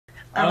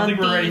I don't think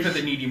we're ready for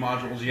the needy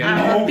modules yet.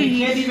 No, we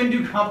can't even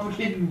do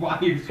complicated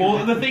wives.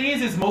 Well, the thing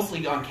is, it's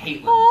mostly on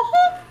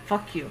Caitlyn.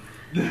 Fuck you.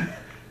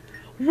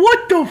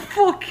 What the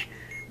fuck?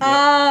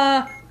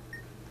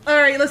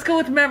 Alright, let's go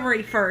with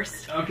memory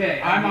first.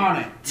 Okay. I'm on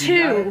it.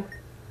 2.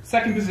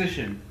 Second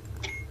position.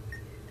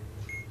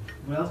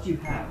 What else do you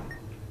have?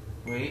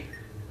 Wait.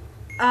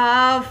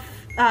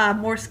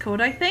 Morse code,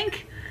 I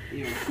think.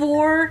 Ew.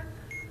 4.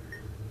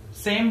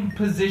 Same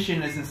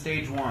position as in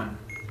stage 1.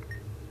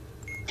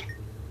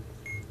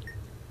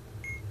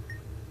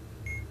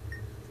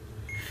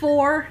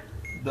 4.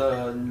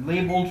 The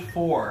labeled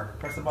 4.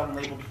 Press the button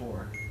labeled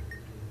 4.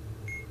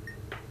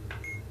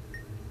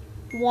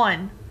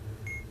 1.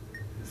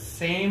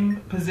 Same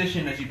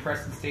position as you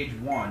pressed in stage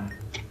 1.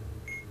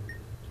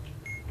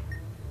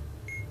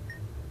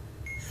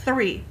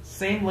 3.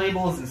 Same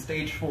label as in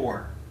stage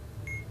 4.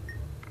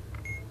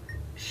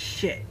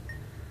 Shit.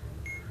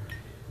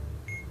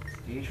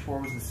 Stage 4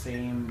 was the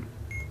same.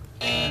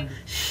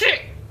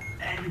 Shit!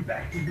 And you're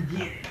back to the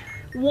beginning.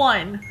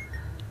 1.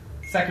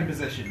 Second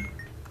position.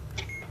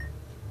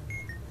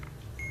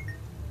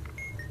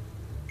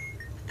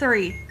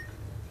 3.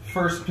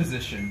 First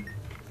position.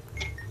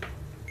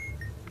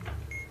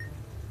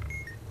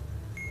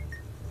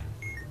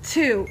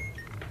 2.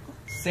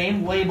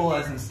 Same label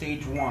as in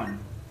stage 1.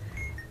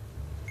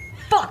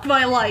 Fuck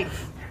my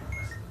life!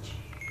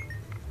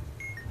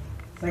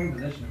 Second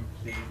position.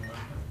 Stage 1.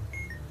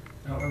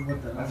 Oh,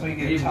 what the? That's why you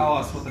can tell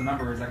us what the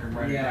number is. I can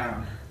write it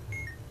down.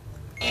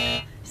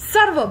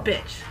 Son of a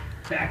bitch!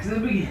 Back to the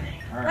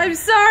beginning. All right. I'm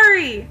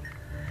sorry!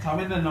 Tell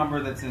me the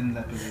number that's in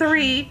that position.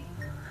 3.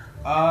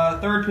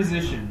 Third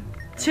position.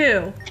 2.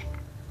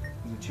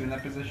 Is it 2 in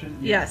that position?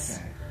 Yes.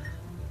 Okay.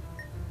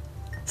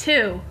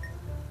 2.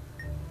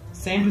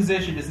 Same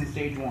position as in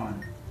stage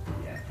 1.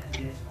 Yeah,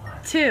 this one.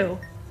 2.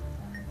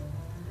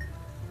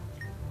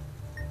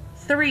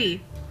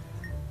 3.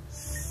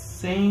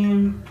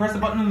 Same. Press the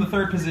button in the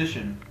third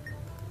position.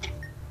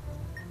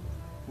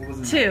 What was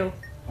it? 2.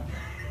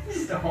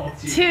 So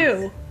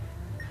 2.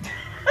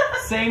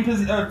 Same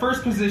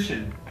first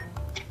position.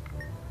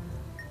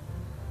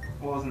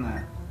 What was in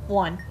that?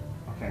 1.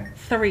 Okay.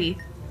 3.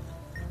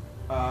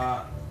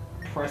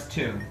 Press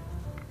 2.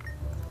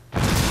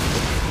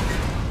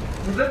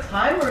 Was that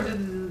time or did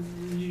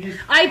you just?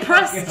 I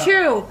pressed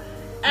 2!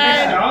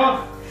 And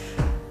Stop.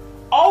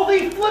 Oh,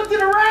 they flipped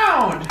it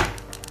around!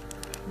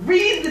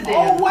 Read the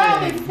damn Oh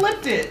wow, thing. they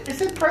flipped it! It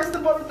said press the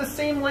button with the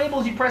same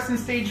labels you pressed in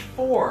stage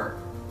 4.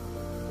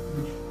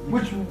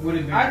 Which would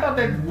have been? I thought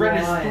they read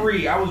as one.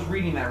 3. I was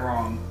reading that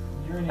wrong.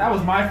 You're an That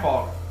was idiot. my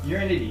fault. You're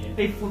an idiot.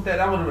 They flipped that.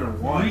 That would have been a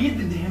 1. Read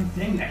the damn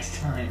thing next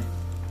time.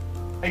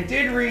 I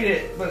did read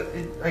it, but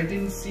I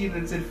didn't see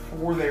that it said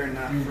 4 there and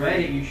not You 3. read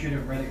it. You should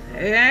have read it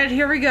correctly. And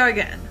here we go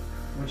again.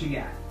 What you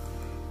got?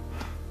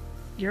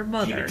 Your Give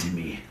mother. it to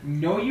me.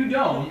 No, you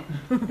don't.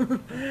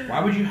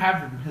 Why would you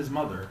have his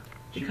mother?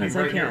 She'd Because be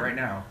I right here can. right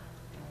now.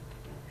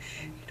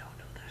 You don't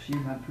know that. She's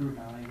not proved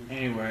my language.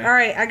 Anyway.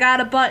 Alright, I got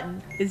a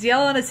button. It's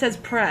yellow and it says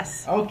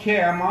press.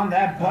 Okay, I'm on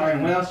that All right,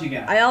 button. what else you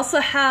got? I also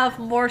have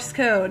Morse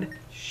code.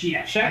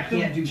 Shit. Check I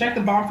can't do check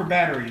the bomb for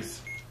batteries.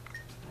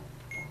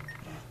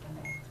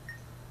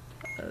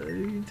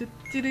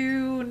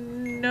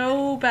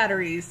 No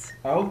batteries.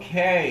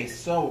 Okay,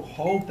 so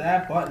hold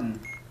that button.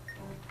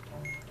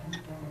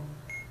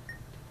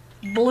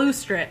 Blue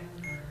strip.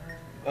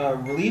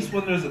 Release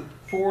when there's a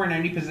 4 in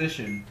any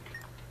position.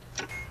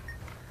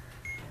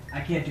 I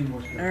can't do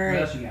Morse code. All right.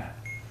 What else you got?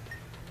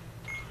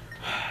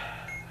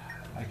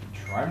 I can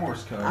try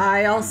Morse code.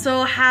 I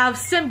also have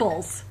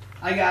symbols.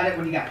 I got it.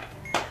 What do you got?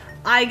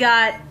 I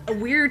got a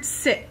weird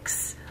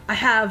 6. I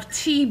have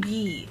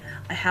TB.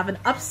 I have an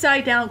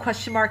upside down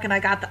question mark, and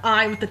I got the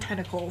eye with the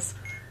tentacles.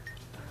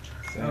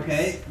 6.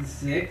 Okay, the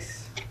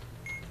 6,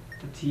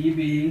 the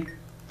TB,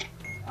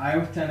 eye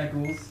with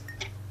tentacles,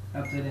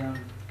 upside down.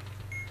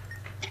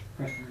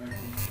 Question mark.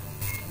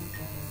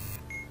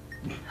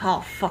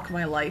 Oh, fuck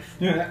my life.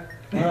 What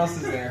else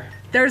is there?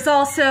 There's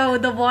also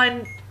the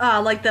one,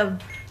 like the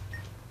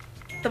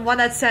one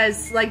that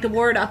says, like, the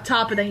word up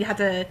top, and then you have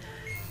to,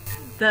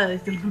 the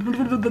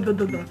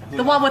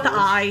one with the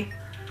eye.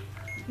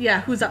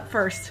 Yeah, who's up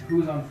first?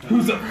 Who's on first?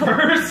 Who's up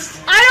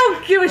first? I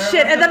don't give a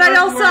shit, and then I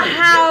also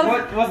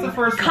have What's the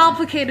first one?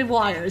 complicated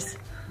wires.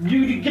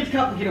 You get the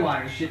complicated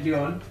wires shit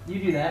going. You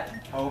do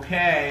that.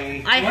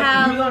 Okay. I Who's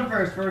have on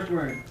first? First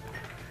word.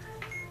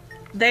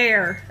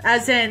 there,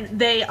 as in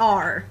they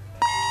are.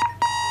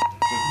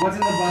 What's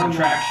in the bottom?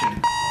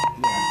 Contraction.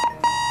 Yeah.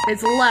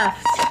 It's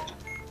left.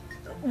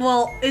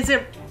 Well, is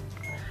it...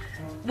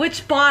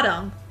 Which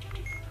bottom?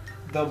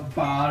 The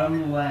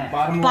Bottom left.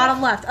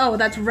 Bottom left. Oh,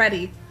 that's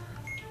ready.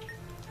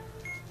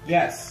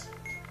 Yes.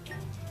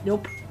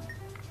 Nope.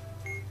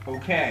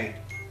 Okay.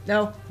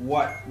 No.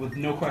 What? With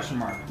no question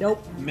mark.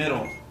 Nope.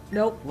 Middle.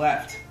 Nope.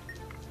 Left.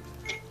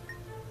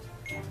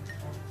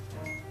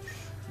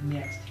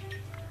 Next.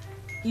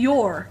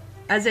 Your,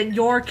 as in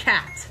your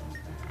cat.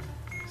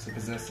 So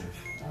possessive.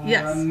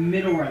 Yes.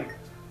 Middle right.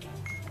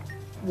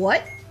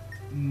 What?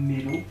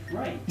 Middle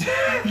right.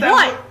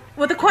 What?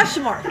 with a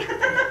question mark.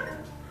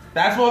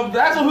 That's what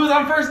who's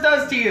on first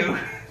does to you.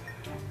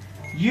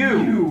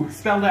 You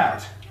spelled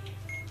out.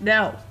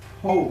 No.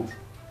 Hold.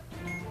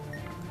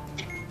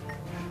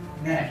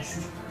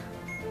 Next.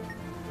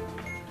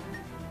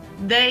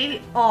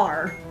 They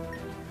are.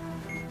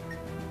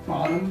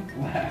 Bottom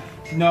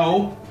left.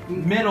 No,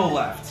 middle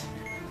left.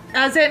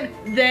 As in,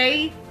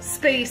 they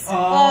space Oh.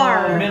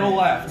 are. Middle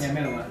left. Yeah,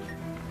 middle left.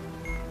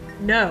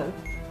 No.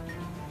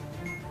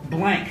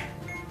 Blank.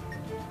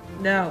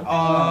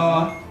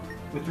 No.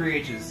 With 3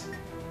 H's.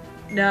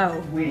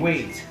 No.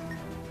 Wait.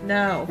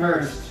 No.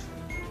 First.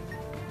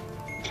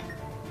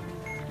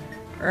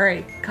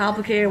 Alright,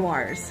 complicated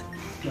wires.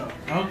 Go.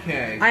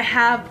 Okay. I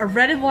have a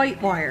red and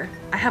white wire.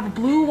 I have a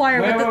blue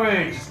wire with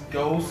Wait. Just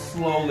go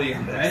slowly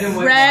on this. Red and a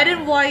white red wire.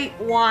 and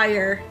white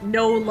wire,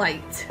 no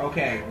light.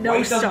 Okay. No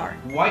white star.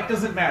 White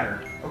doesn't matter.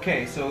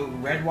 Okay, so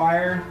red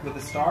wire with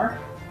a star.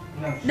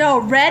 No,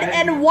 red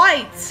and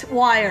white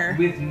wire.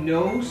 With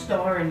no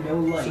star and no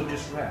light. So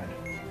just red.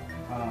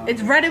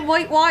 It's red and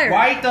white wire.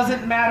 White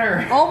doesn't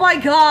matter. Oh my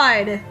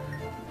god.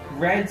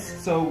 Red.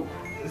 So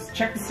let's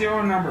check the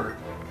serial number.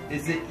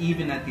 Is it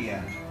even at the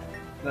end?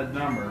 The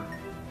number.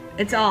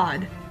 It's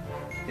odd.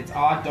 It's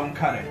odd. Don't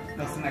cut it.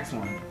 That's the next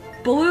one.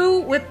 Blue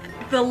with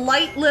the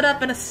light lit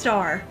up and a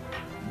star.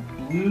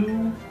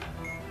 Blue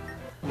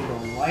with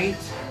a light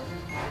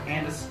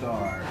and a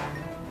star.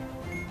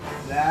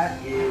 That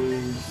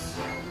is.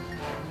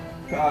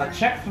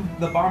 Check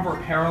the bottom for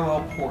a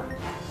parallel port.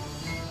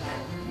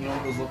 You know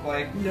what those look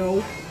like?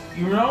 No.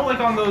 You know, like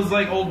on those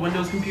like old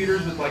Windows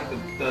computers with like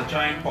the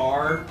giant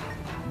bar,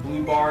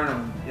 blue bar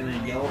and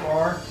a yellow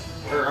bar,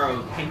 or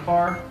a pink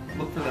bar.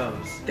 Look for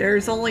those.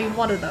 There's only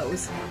one of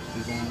those.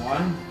 There's only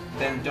one.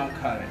 Then don't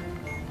cut it.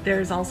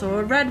 There's also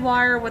a red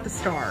wire with a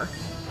star.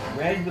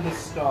 Red with a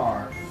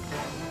star.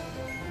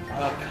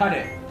 Cut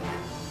it.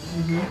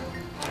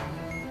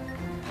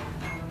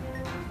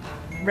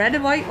 Red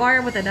and white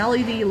wire with an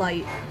LED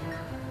light.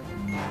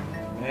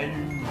 Red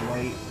and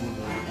white with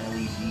an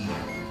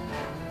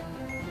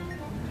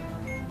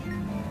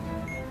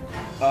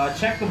LED.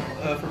 Check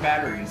for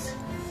batteries.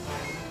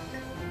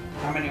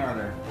 How many are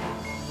there?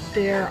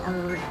 There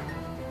are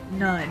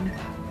none.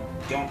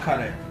 Don't cut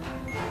it.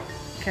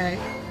 Okay.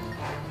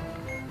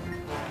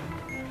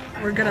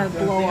 We're gonna I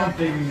blow think I'm up.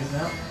 figuring this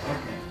out.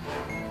 Okay.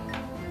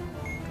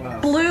 What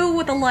else? Blue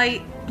with a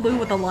light. Blue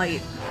with a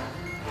light.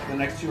 The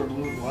next two are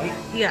blue with white.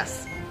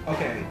 Yes.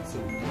 Okay, so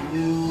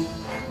blue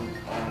with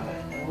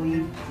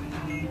LED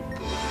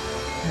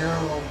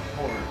parallel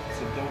port.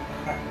 So don't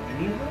cut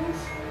any of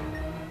those.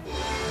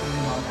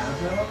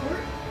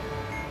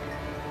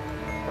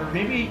 Or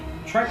maybe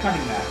try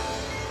cutting that.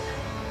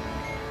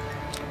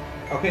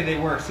 Okay, they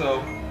work.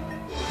 So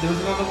there was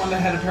another one that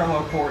had a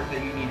parallel port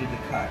that you needed to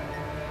cut.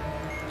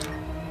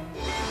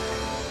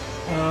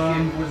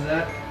 Was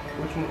that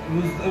Which one?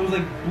 It was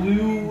like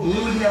blue.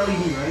 blue with an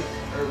LED, right?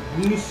 Or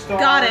blue star.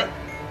 Got it.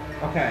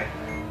 Okay.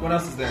 What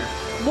else is there?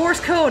 Morse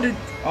code.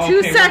 Okay, 2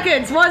 we're-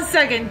 seconds. 1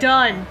 second.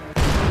 Done.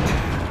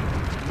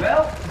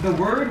 Well, the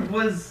word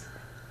was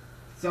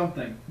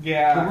something.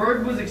 Yeah. The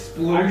word was I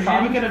explosion.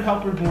 probably could have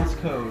helped with Morse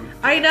code.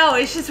 I know.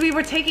 It's just we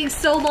were taking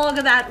so long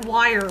of that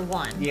wire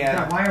one. Yeah.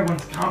 That wire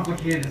one's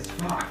complicated as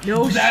fuck.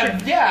 No shit.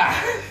 That,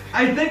 yeah.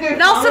 I think I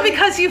And also finally-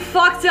 because you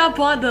fucked up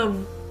on the.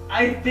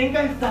 I think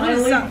I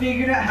finally Some-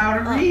 figured out how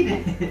to read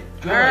it.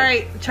 Good.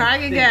 Alright, trying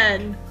think.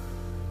 again.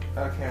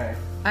 Okay.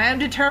 I am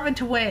determined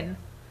to win.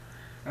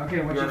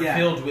 Okay, what You're you got?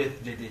 filled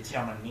with the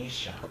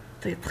determination.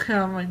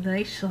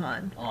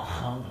 Determination.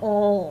 Uh-huh.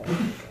 Oh.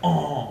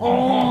 Oh.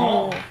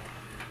 Oh.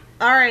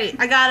 Alright,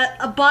 I got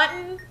a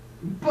button.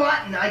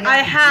 Button. I got I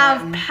the have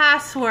button.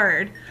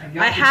 password.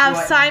 got I the have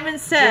button. Simon Joe,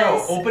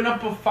 Says. open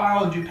up a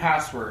file and do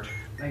password.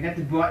 I got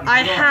the button. I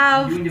Hold on,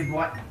 have- I'm doing the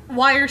button.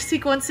 Wire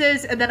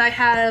sequences, and then I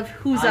have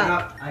who's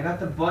up. I got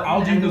the button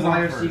I'll do and the who's up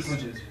wire first.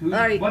 sequences.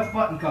 Alright. What's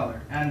button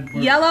color? And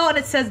Yellow, and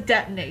it says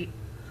detonate.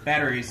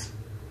 Batteries.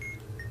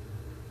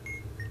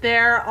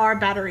 There are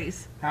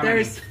batteries. How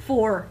There's many?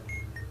 4.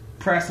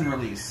 Press and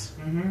release.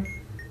 Mm-hmm.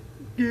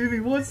 Give me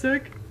 1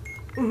 sec.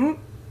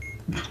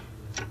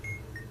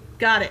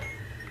 Got it.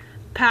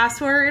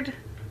 Password.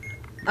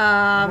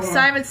 on.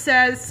 Simon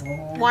Says.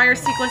 Wire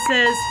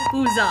sequences.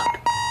 Who's up?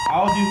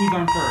 I'll do who's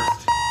on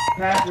first.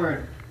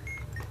 Password.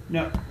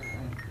 No.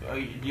 Do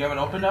you have it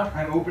opened up?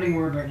 I'm opening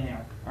Word right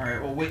now.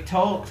 Alright, well wait,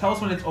 tell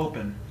us when it's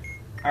open.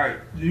 Alright,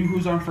 do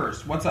who's on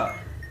first. What's up?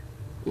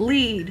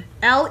 Lead.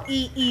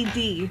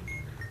 Leed.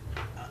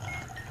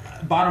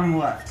 Bottom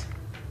left.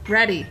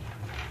 Ready.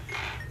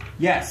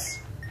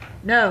 Yes.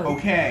 No.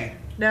 Okay.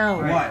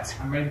 No. Right. What?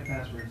 I'm ready for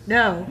passwords.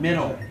 No.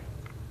 Middle.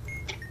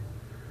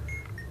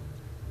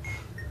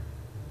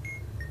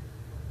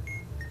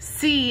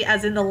 C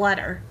as in the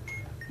letter.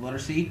 Letter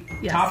C.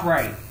 Yes. Top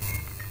right.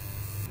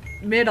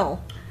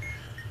 Middle.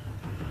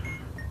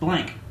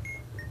 Blank.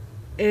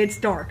 It's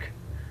dark.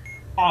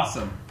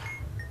 Awesome.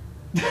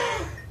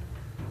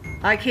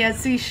 I can't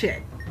see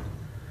shit.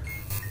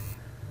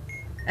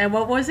 And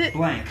what was it?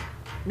 Blank.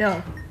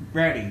 No.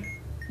 Ready.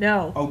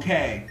 No.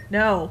 Okay.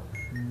 No.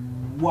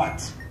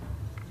 What?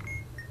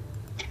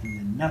 And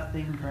then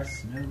nothing,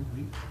 press no,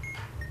 wait.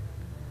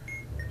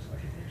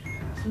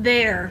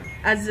 There,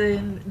 as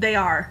in they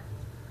are.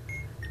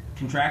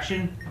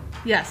 Contraction,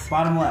 Yes.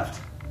 bottom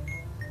left.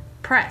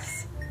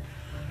 Press.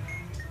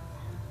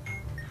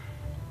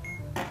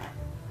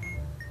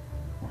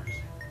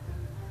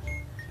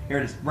 Here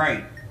it is,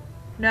 right,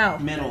 No.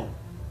 middle.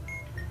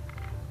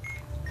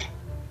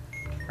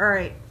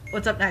 Alright.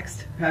 What's up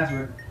next?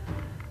 Password.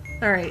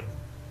 Alright.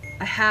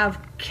 I have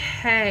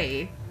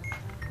K.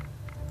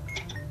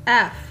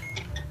 F.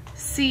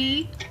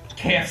 C.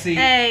 KFC.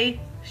 A.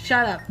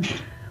 Shut up.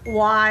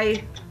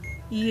 Y.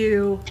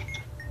 U.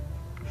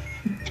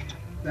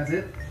 That's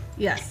it?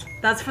 Yes.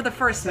 That's for the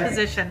first Second.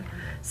 position.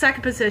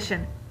 Second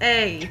position.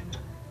 A.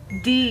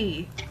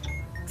 D.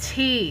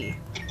 T.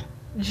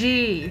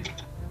 G.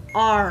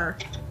 R.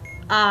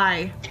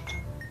 I.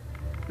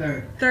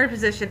 Third. Third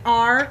position.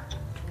 R.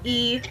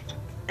 E.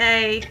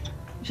 A.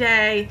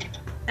 J.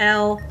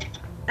 L.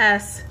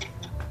 S.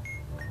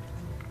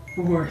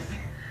 Fourth.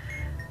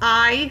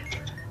 I.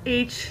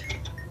 H.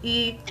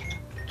 E.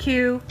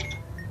 Q.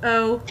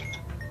 O.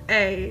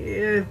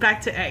 A.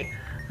 Back to A.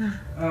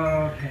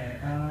 Okay.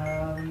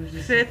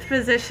 Just, Fifth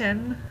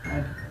position.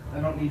 I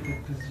don't need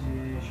fifth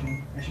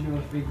position. I should be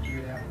able to figure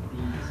it out with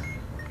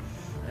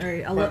these.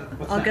 Alright,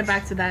 What's I'll get next?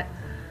 back to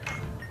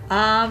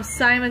that.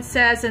 Simon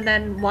Says, and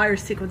then wire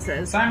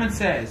sequences. Simon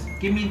Says,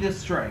 give me the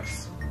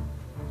strikes.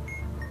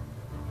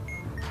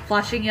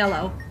 Flashing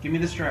yellow. Give me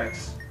the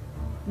strikes.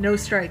 No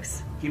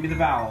strikes. Give me the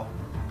vowel.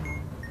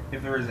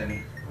 If there is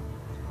any.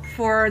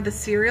 For the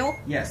cereal,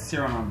 Yes,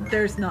 serial number.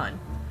 there's none.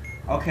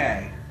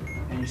 Okay.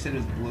 And you said it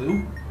was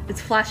blue? It's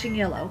flashing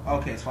yellow.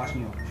 Okay, it's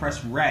flashing yellow.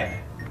 Press red.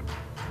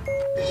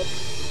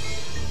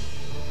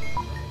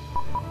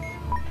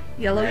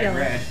 Yellow, Red, yellow.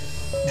 red.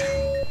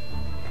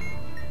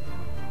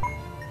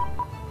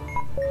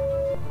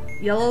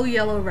 Yellow,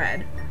 yellow,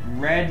 red.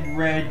 Red,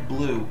 red,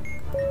 blue.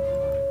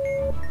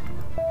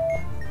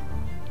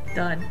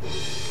 Done.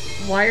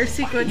 Wire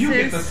sequences. You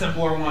get the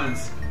simpler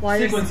ones. Wire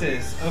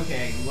Sequences.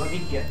 Okay, let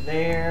me get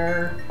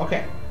there.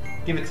 Okay,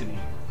 give it to me.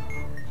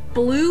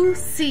 Blue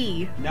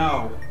C.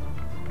 No.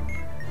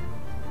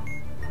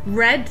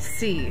 Red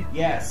C.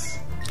 Yes.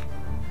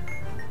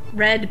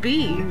 Red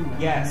B.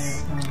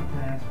 Yes.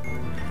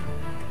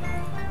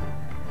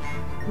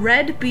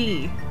 Red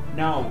B.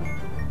 No.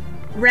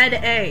 Red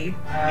A.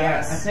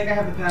 Yes. I think I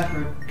have the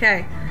password.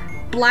 Okay.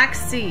 Black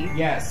C.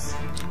 Yes.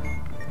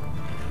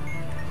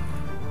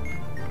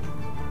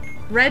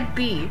 Red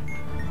B.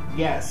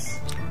 Yes.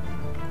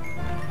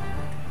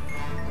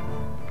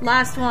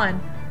 Last one.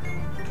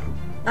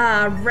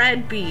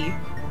 Red B.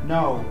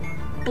 No.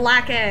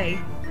 Black A.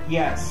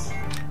 Yes.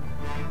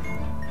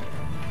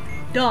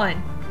 Done.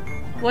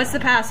 What's the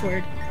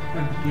password?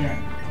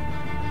 Again.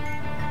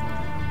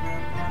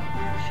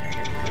 Check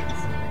it,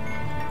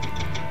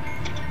 please.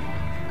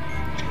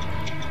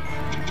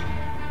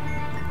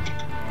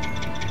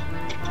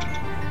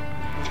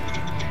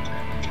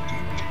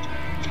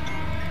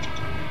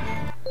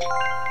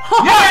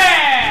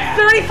 Yeah!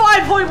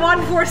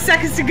 35.14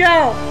 seconds to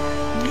go.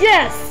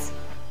 Yes.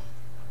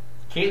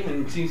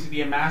 Caitlin seems to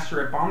be a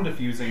master at bomb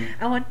defusing.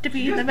 I want to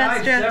be She the just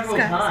master died of the several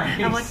skies.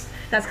 times.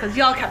 That's because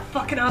y'all kept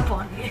fucking up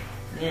on me.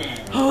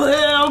 Yeah.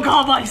 Oh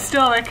god, my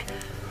stomach.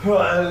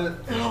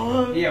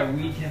 Yeah,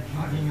 we kept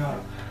fucking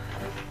up.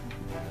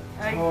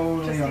 I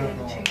Totally just our needed to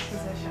fault. change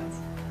positions.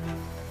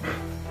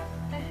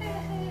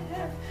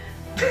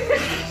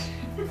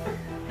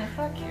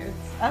 Fuck you.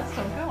 I'm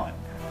still going.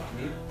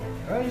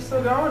 Oh, you're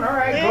still going?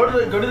 Alright, Yeah.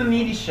 go to the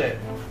needy shit.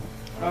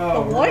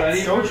 Oh, The what? we're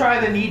ready Go for- try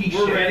the needy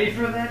We're shit. ready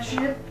for that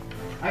shit?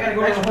 I gotta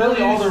go That's to the whole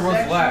really all there new was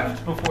section.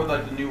 left before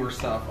like the newer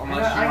stuff.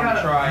 Unless I you want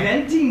got to try.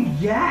 venting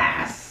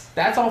gas.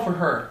 That's all for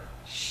her.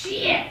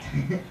 Shit.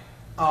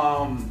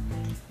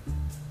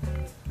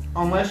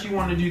 Unless you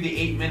want to do the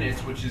 8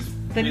 minutes, which is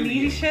The really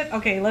needy shit?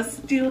 Okay, let's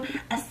do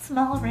a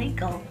small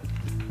wrinkle.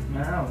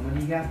 Now, what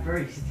do you got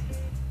first?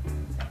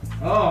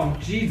 Oh,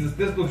 Jesus,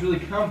 this looks really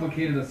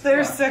complicated as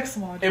There's fuck. 6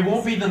 modules. It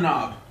won't be the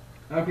knob.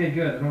 Okay,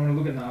 good. I don't want to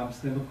look at knobs.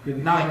 They look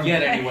really Not horrible.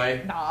 yet,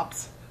 anyway.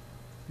 Knobs.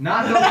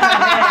 Not those kind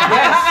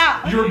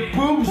Yes, your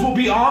boobs will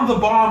be on the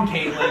bomb,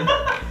 Caitlin.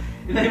 of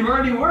They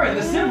already were in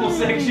the symbol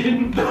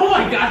section. Oh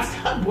my God!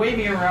 Stop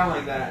waving around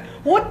like that.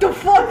 What the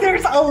fuck?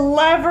 There's a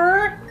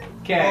lever? Oh,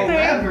 Okay.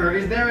 lever.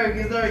 Is there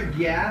a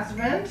gas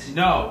vent?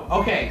 No.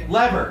 Okay.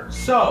 Lever.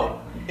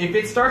 So if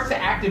it starts to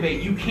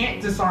activate, you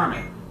can't disarm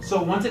it.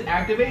 So once it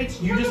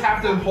activates, you just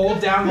have to hold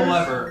down the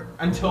lever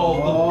until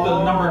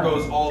the number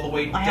goes all the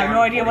way down. I have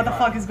no idea what the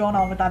 45. fuck is going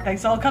on with that thing,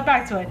 so I'll come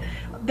back to it.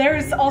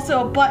 There's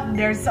also a button.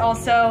 There's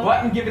also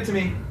Button, give it to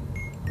me.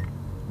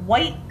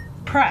 white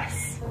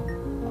press.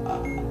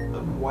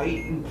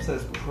 White and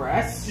says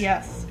press.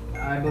 Yes.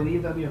 I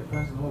believe that'd be a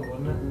press and hold,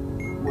 wouldn't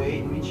it?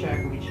 Wait, let me check.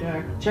 Let me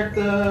check. Check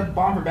the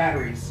bomber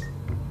batteries.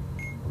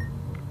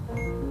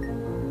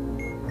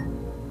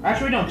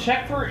 Actually, no.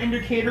 Check for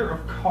indicator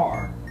of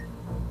car.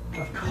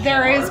 Of course.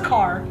 There is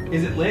car.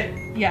 Is it lit?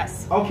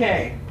 Yes.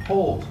 Okay.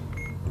 Hold.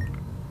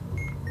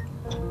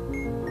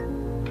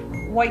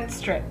 White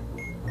strip.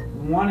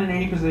 1 in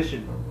any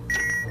position.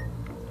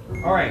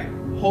 Alright,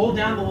 hold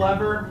down the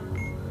lever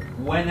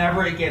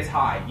whenever it gets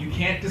high. You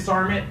can't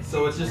disarm it,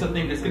 so it's just a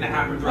thing that's gonna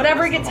happen.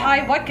 Whatever gets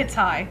high, what gets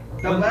high?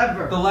 The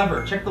lever. The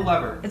lever. Check the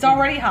lever. It's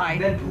already high.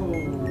 Then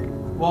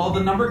pull. Well,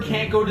 the number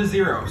can't go to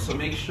 0, so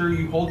make sure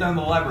you hold down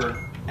the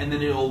lever, and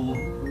then it'll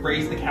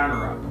raise the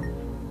counter up.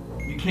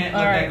 You can't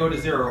let that go to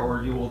 0,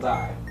 or you will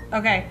die.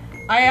 Okay.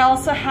 I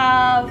also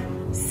have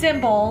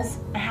symbols.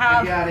 I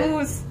have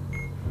who's.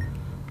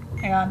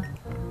 Hang on.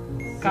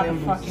 Got the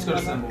fucking. Just go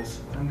to symbols.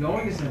 I'm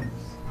going to symbols.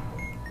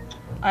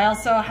 I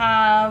also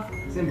have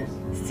Symbols.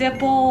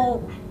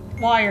 simple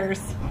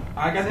wires.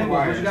 I got the Symbols.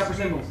 wires. What you got for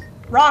symbols?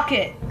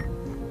 Rocket.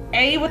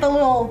 A with a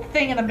little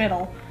thing in the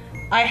middle.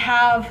 I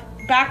have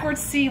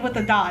backwards C with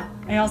a dot.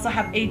 I also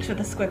have H with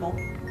a squiggle.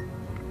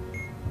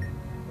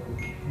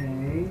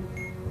 Okay.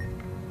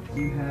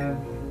 You have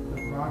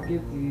the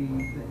rocket,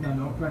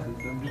 no, press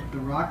it. The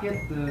rocket,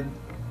 the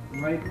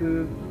right,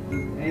 the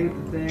A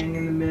with the thing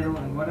in the middle,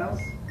 and what else?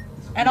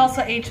 And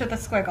also H with a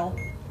squiggle.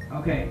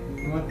 Okay,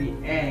 you want the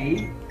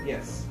A,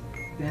 Yes.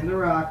 then the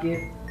rocket,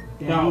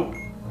 then No.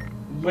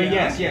 the, Wait,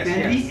 yes, then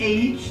yes. the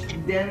H,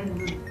 then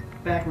the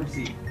backward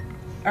C.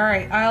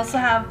 Alright, I also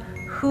have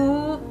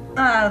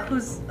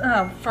who's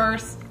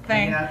first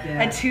thing, I got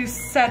that. and 2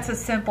 sets of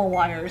simple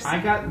wires. I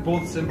got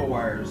both simple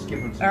wires.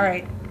 Give them to me.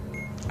 Alright.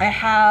 I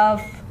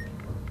have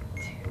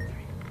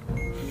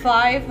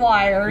 5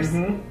 wires,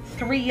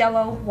 3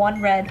 yellow,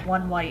 1 red,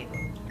 1 white.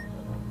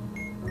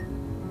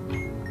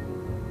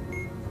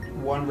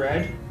 1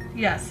 red.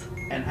 Yes,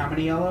 And how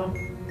many yellow?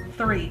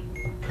 3.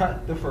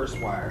 Cut the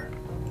first wire.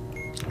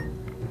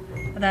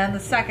 And then the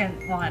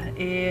second one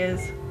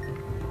is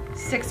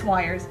 6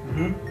 wires,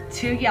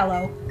 2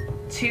 yellow,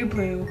 2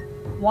 blue,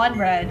 1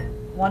 red,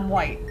 1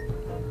 white.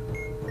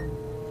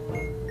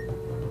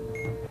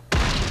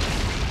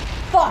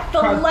 Fuck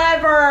the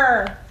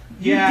lever!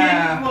 You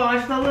Yeah. didn't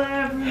watch the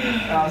lever.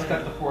 Let's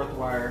cut the 4th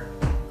wire.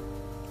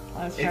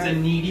 Let's It's try. a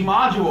needy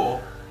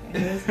module.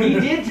 He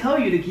did tell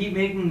you to keep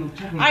making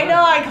checking. I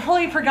know, I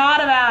completely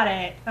forgot about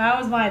it. That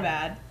was my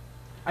bad.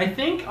 I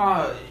think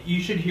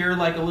you should hear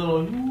like a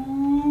little.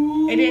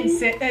 It didn't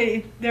sit.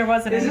 There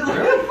wasn't Is any. it like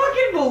a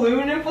fucking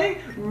balloon and play?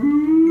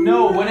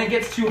 No, when it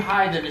gets too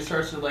high, then it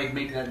starts to like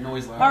make that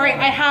noise loud. Alright,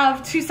 I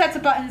have 2 sets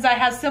of buttons. I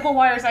have simple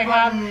wires. I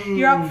have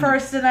you're up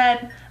first, and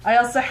then I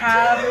also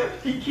have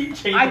You keep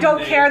changing I don't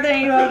names. care the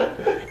name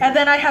of, and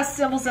then I have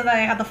symbols, and then I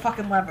have the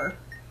fucking lever.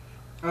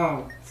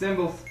 Oh,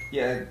 symbols.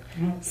 Yeah.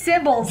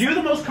 Symbols. Do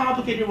the most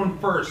complicated one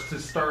first to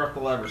start off the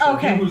lever. So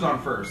Okay. do who's on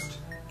first.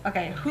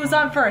 Okay, who's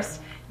on first?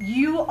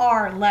 You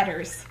are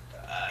letters.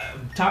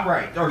 Top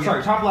right. Or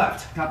sorry, top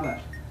left. Top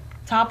left.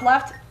 Top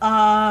left.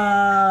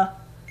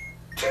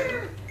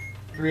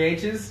 3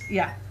 H's.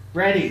 Yeah.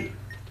 Ready.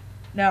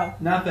 No.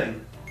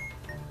 Nothing.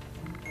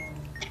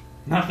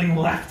 Nothing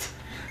left.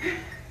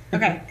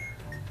 Okay.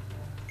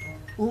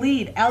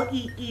 Lead.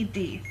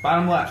 L-E-E-D.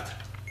 Bottom left.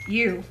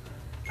 You.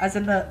 As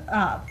in the,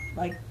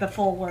 like the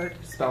full word.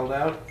 Spelled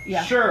out.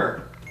 Yeah.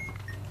 Sure.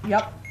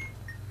 Yep.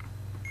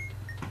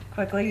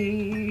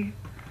 Quickly.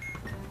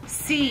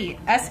 C.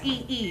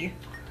 S-E-E.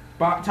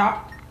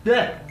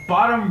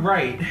 Bottom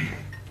right.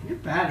 You're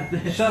bad at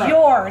this. Shut up.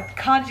 Your.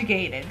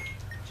 Conjugated.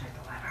 Check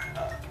the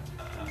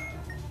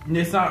lever.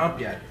 It's not up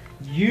yet.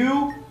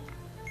 You.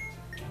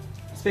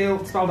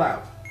 Spelled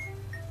out.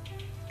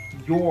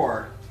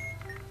 Your.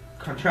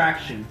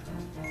 Contraction.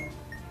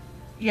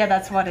 Yeah,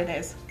 that's what it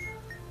is.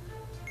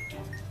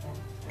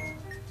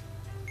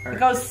 Alright. It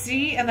goes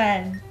C and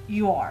then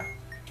you are.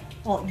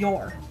 Well,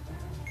 your.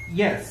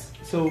 Yes.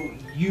 So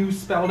you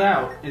spelled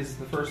out is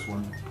the first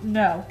one.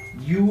 No.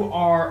 You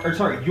are, or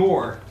sorry,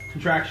 your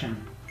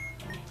contraction.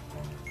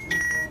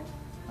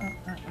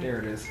 There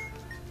it is.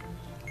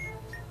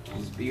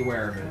 Just be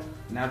aware of it.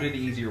 Now do the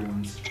easier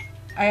ones.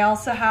 I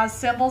also have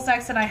symbols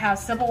next, and I have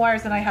simple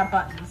wires, and I have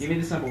buttons. Give me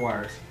the simple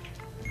wires.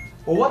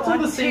 Well, what's on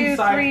 1, the same 2,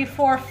 side? 3,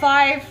 4,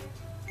 5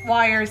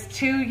 wires.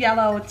 2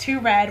 yellow, 2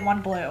 red,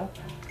 1 blue.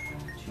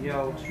 2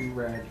 yellow, 2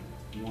 red,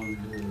 1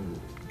 blue.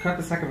 Cut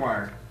the second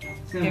wire.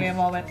 Give me a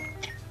moment.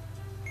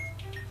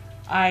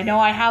 I know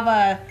I have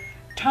a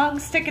tongue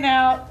sticking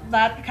out,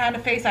 that kind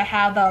of face. I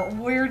have the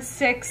weird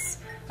 6.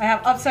 I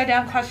have upside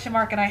down question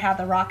mark, and I have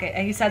the rocket.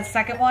 And you said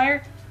second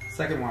wire?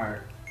 Second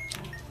wire.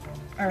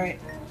 Alright.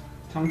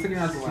 Tongue sticking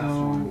out is the last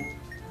one.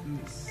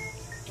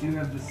 You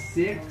have the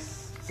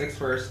 6. 6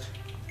 first.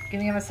 Give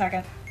me a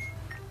second.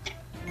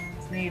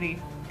 It's needy.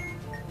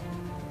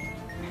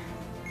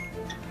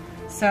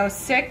 So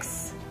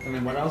 6. And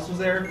then what else was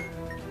there?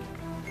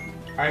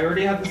 I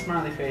already have the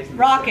smiley face. And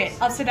the Rocket.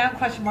 6. Upside down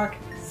question mark.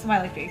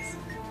 Smiley face.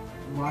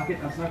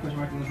 Rocket, upside question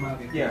mark, and the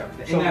smiley face. Yeah.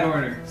 In that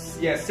order.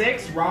 Yeah,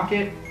 6,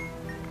 rocket,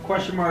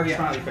 question mark, Yeah.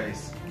 smiley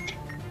face.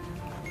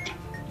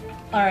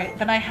 Alright,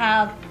 then I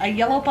have a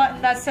yellow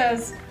button that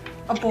says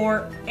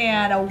abort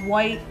and a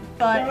white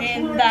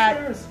button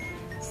that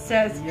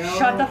says Yellow.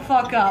 shut the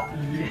fuck up.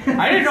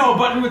 I didn't know a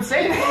button would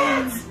say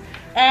that.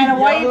 And a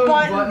white Yellow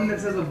button that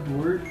says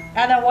abort.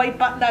 and a white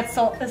button that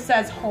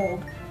says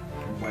hold.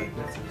 White,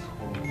 that says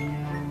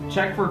hold.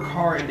 Check for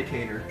car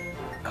indicator.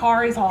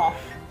 Car is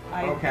off.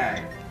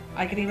 Okay.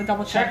 I can even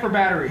double Check check. for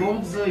battery.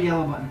 Hold the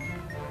yellow button.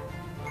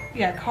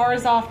 Yeah, car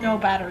is off, no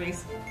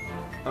batteries.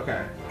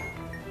 Okay.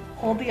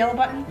 Hold the yellow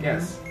button.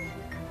 Yes.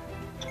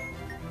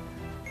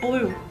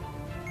 Blue.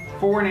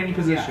 Forward in any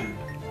position.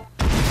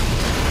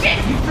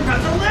 You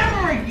forgot the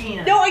lever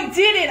again! No, I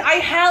didn't.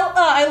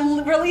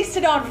 I released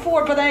it on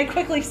 4, but then I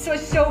quickly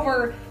switched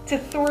over to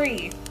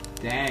 3.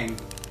 Dang.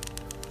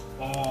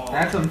 Oh.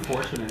 That's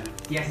unfortunate.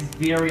 Yes, it's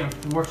very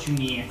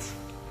unfortunate.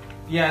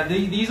 Yeah,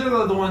 these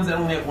are the ones that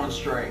only have one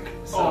strike.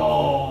 So.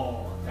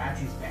 Oh, that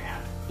is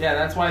bad. Yeah,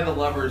 that's why the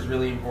lever is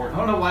really I important.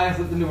 don't know why I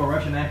slipped into a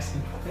Russian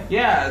accent.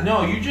 Yeah,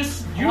 no, you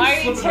just Why are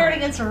you slip it turning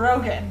up. into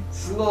Rogan?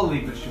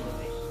 Slowly but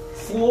surely.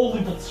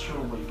 Slowly but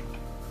surely.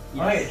 Yes.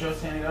 Alright, Joe's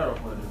standing out of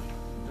footage.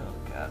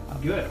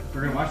 Good.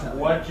 We're gonna watch that.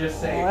 What just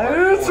say?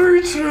 Let's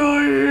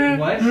retry it.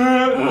 What?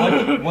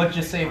 What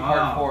just say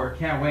part 4?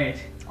 Can't wait.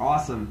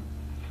 Awesome.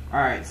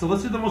 Alright, so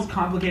let's do the most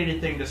complicated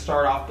thing to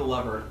start off the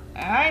lever.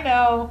 I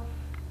know.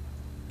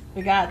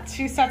 We got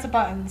 2 sets of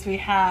buttons. We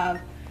have,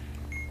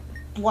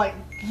 like,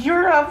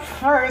 you're up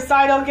first.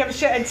 I don't give a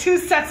shit. And 2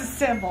 sets of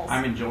symbols.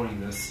 I'm enjoying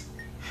this.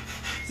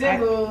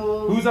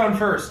 Symbols. Who's on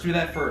first? Do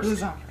that first.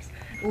 Who's on first?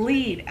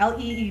 Lead.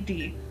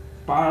 L-E-E-D.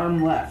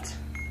 Bottom left.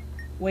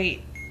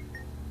 Wait.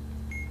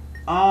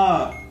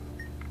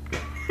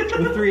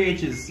 With 3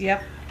 H's.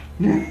 Yep.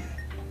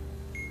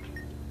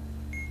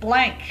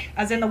 Blank,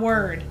 as in the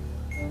word.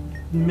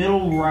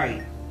 Middle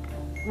right.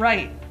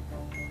 Right.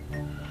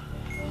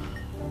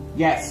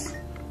 Yes.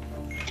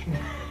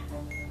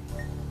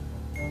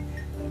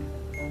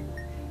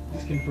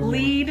 Just confirm.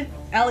 Lead.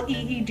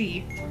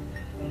 L-E-E-D.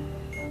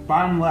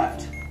 Bottom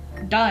left.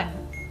 Done.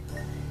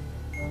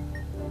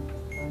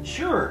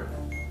 Sure.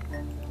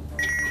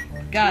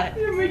 Got it.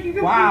 You're making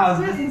up Wow.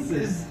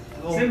 sentences.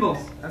 Symbols.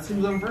 That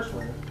seems on first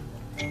one.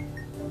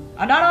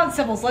 I'm not on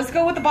symbols. Let's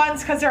go with the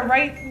buttons because they're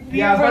right near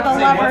Yeah, I was where about the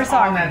to say, levers what's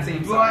on are. that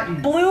same side?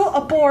 Button. Blue,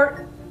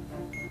 abort.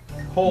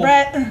 Hold.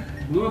 Red,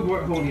 Blue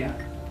abort. Hold yeah.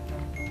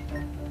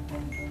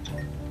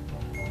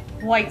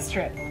 white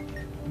strip.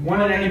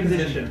 One in any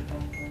position.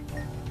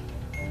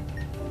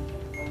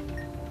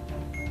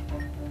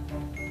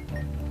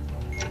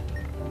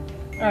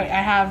 Alright,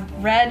 I have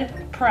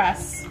red,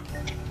 press.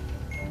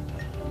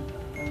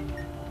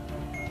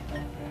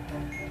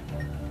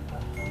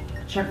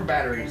 Check for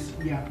batteries.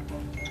 Yeah.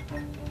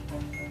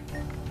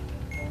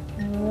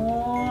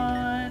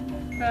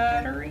 1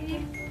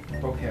 battery.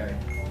 Okay.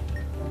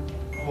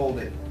 Hold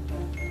it.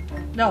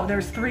 No,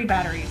 there's 3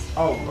 batteries.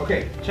 Oh,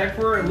 okay. Check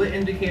for a lit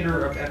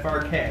indicator of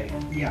FRK.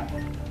 Yeah.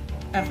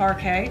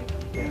 FRK.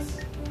 Yes.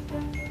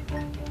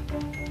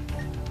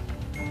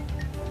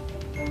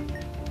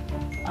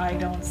 I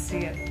don't see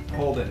it.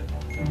 Hold it.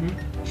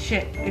 Mm-hmm.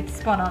 Shit, it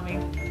spun on me.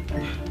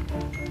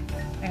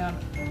 Hang on.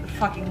 The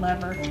fucking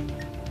lever.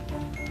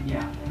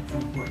 Yeah. That's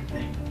an important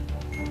thing.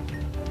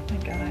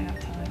 Thank God I have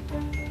time.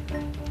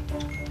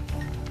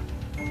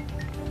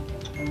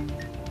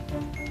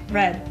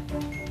 Red.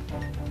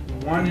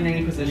 1 in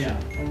any position.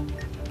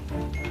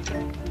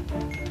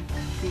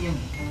 See him.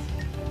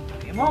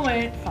 Be a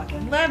moment.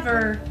 Fucking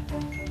lever.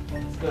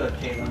 It's good,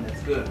 Caitlin.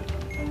 It's good.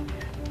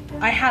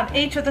 I have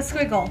H with a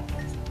squiggle.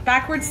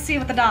 Backwards C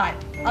with a dot.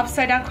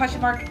 Upside down question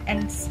mark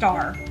and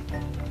star. Oh,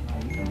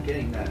 you've been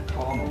getting that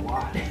column a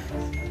lot.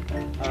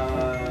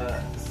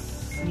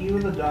 C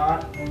with a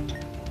dot.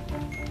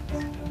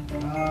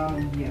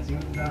 Yes. You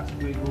have the dot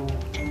squiggle.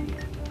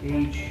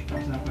 H.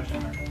 Upside down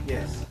question mark.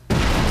 Yes.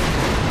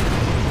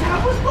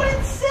 That was what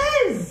it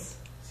says.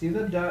 See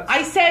the dot.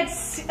 I said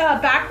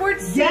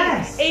backwards C.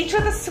 Yes. H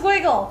with a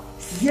squiggle.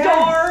 Yes.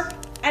 Star.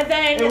 And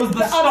then It was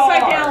the upside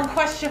star. down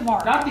question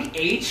mark. Not the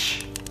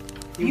H.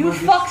 It You was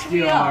a fucked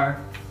me star.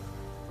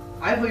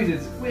 I thought you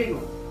said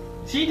squiggle.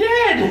 She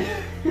did.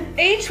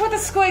 H with a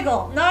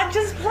squiggle, not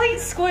just plain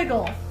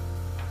squiggle.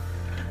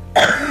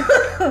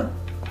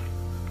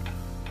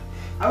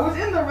 I was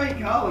in the right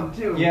column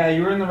too. Yeah,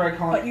 you were in the right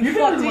column. But you You're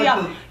fucked doing me like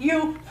up.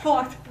 You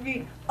fucked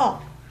me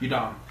up. You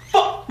done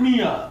fuck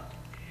me up.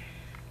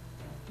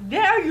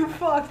 Now you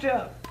fucked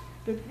up.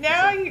 But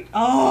now you.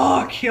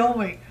 Oh, kill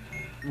me.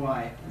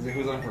 Why? Is it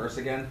who's on first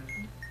again?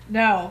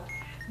 No.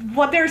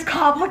 But there's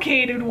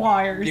complicated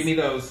wires. Give me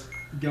those.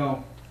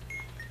 Go.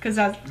 Because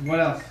that's What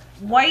else?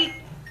 white,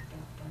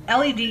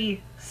 LED,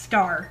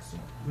 star.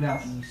 What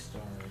else? E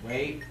star.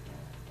 Wait.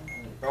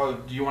 Oh,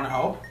 do you want to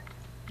help?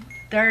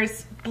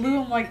 There's blue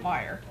and white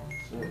wire.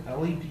 So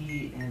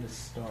LED and a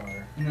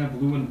star. And then a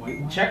blue and white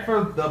one. Check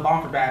for the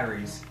bomb for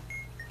batteries.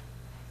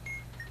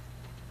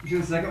 You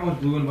said the second one was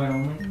blue and white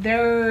only?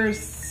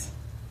 There's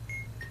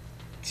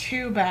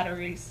 2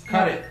 batteries.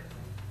 Cut No. it.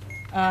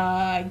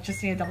 I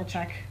just need to double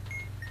check.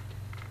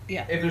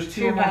 Yeah. If there's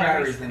 2 2 or more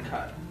batteries. batteries, then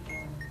cut.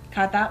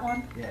 Cut that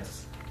one.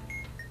 Yes.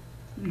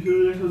 You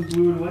sure this was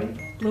blue and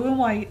white? Blue and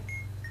white,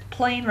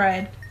 plain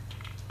red,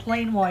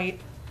 plain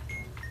white,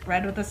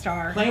 red with a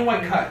star. Plain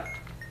white cut.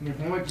 Yeah,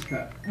 plain white just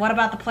cut. What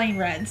about the plain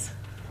reds?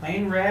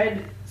 Plain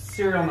red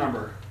serial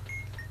number.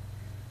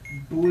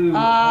 Blue.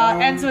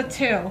 Ends with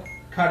 2.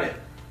 Cut it.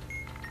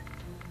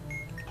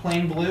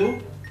 Plain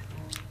blue.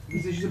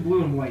 It's just a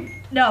blue and white.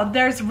 No,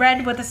 there's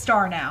red with a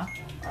star now.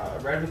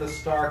 Red with a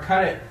star.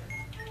 Cut it.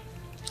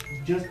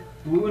 Just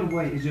blue and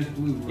white is just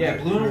blue, right? Yeah,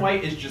 blue and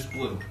white is just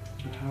blue.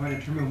 How do I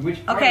determine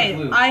which part Okay, is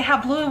blue? I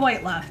have blue and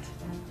white left.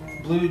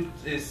 Blue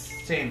is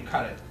same.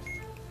 Cut it.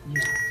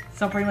 Yeah.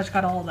 So pretty much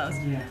cut all of those.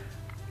 Yeah.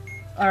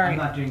 I'm Alright.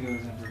 not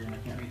Django's Emperor,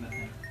 I can't read that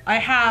thing. I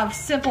have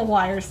simple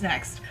wires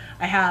next.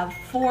 I have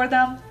 4 of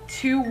them,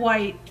 2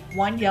 white,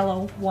 1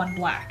 yellow, 1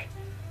 black.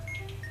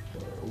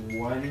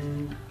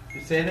 One.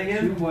 Say it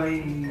again. 2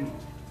 white.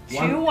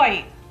 2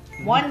 white,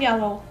 1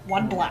 yellow,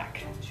 1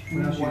 black.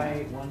 What else you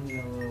got? 1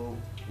 yellow,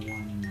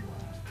 1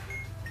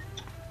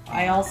 black.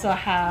 I also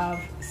have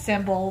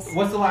symbols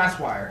What's the last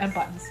wire? and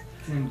buttons.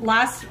 Symbol.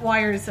 Last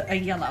wire is a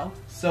yellow.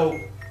 So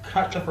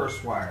cut the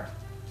first wire.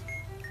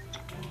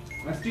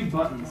 Let's do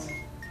buttons.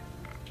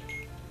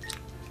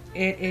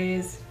 It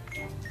is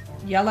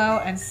yellow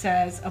and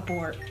says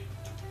abort.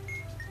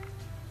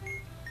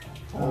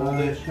 Hold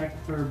it. Check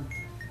for.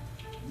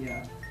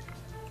 Yeah.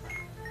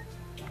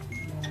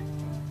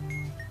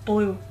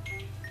 Blue.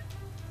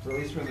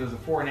 Release when there's a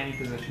 4 in any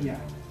position. Yeah.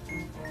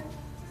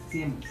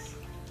 Symbols.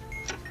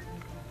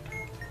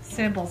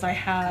 Symbols. I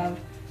have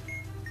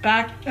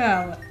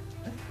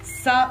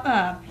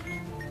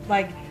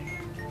like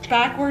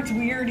backwards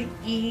weird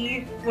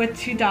E with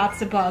 2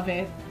 dots above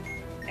it.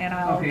 And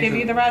I'll Okay, give so-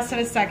 you the rest in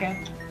a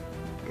second.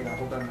 Yeah,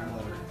 hold on that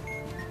letter.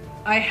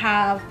 I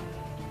have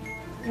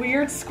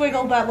weird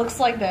squiggle that looks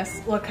like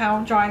this. Look how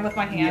I'm drawing with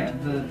my hand.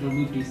 Yeah, the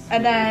loopy.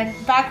 And then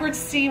backwards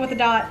C with a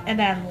dot, and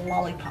then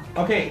lollipop.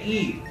 Okay,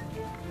 E.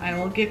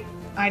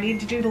 I need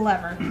to do the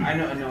lever. I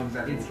know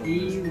exactly. It's what it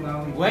is. E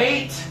lollipop.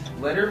 Wait.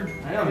 Letter.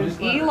 I know, just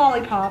E letter.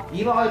 lollipop.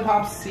 E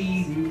lollipop.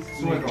 C C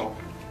swiggle.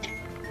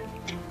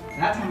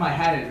 That time I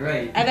had it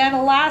right. And then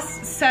the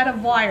last set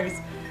of wires.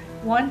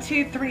 1,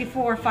 2, 3,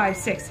 4, 5,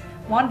 6.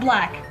 1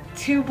 black,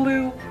 2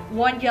 blue,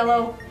 1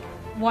 yellow,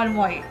 1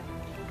 white.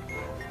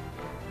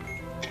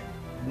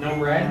 No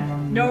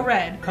red. No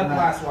red. Cut the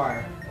last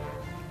wire.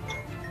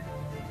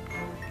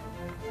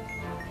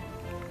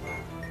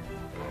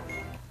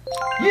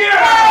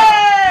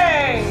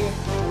 Yay!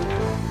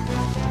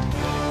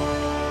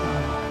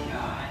 Oh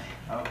god.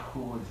 Oh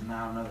cool, it's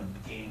now another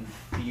game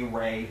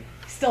theory.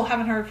 Still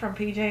haven't heard from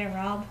PJ and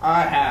Rob.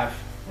 I have.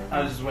 I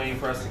was just waiting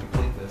for us to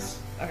complete this.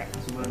 Okay.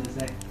 So what did it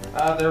say?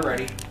 They're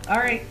ready.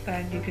 Alright,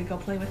 then you could go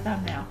play with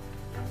them now.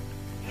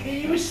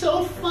 It was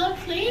so fun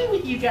playing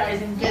with you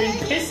guys and getting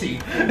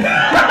pissy.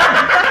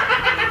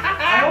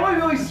 I only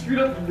really screwed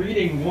up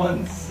reading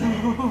once.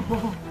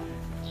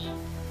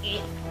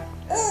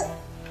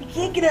 You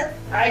can't get up.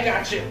 I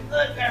got you.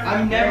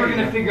 I'm never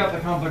gonna figure out the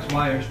complex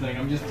wires thing.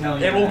 I'm just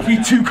telling you. It will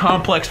be too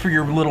complex for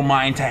your little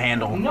mind to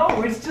handle.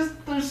 No, it's just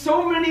there's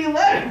so many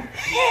letters,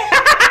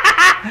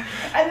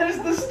 and there's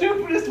the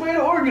stupidest way to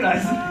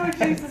organize it. Oh,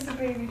 Jesus,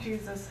 baby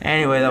Jesus.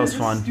 Anyway, that was There's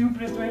the fun.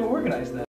 stupidest way to organize that.